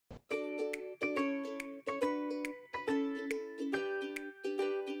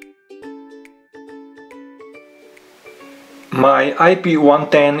My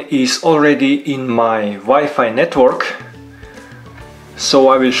iP110 is already in my Wi-Fi network, so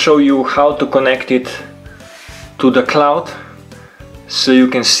I will show you how to connect it to the cloud so you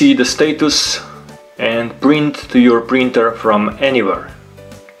can see the status and print to your printer from anywhere.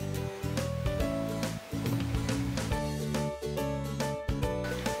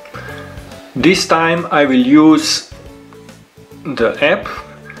 This time I will use the app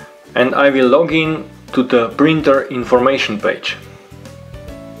and I will log in to the printer information page.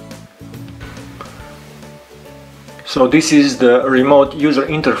 So this is the remote user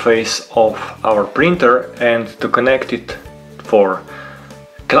interface of our printer, and to connect it for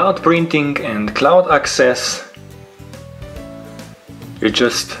cloud printing and cloud access, you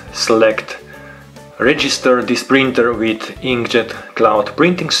just select register this printer with Inkjet Cloud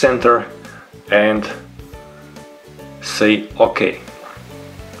Printing Center and say OK.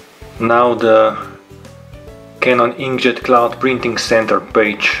 Now the Canon Inkjet Cloud Printing Center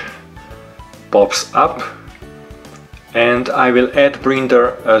page pops up, and I will add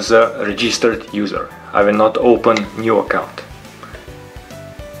printer as a registered user. I will not open new account.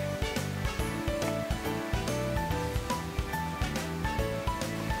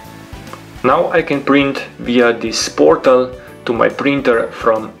 Now I can print via this portal to my printer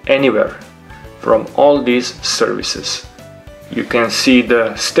from anywhere, from all these services. You can see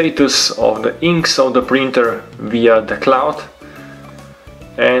the status of the inks of the printer via the cloud,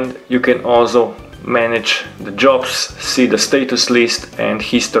 and you can also manage the jobs, see the status list and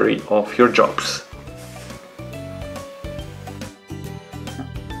history of your jobs.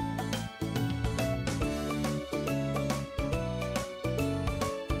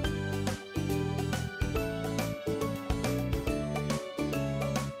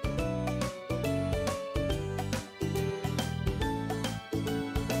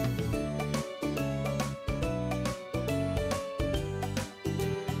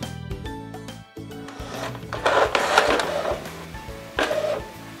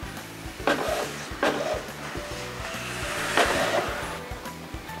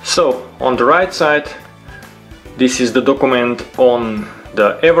 So on the right side, this is the document on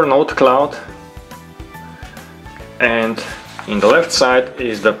the Evernote cloud, and in the left side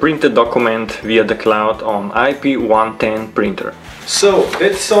is the printed document via the cloud on iP110 printer. So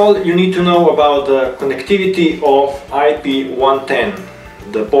that's all you need to know about the connectivity of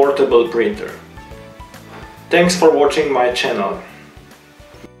iP110, the portable printer. Thanks for watching my channel.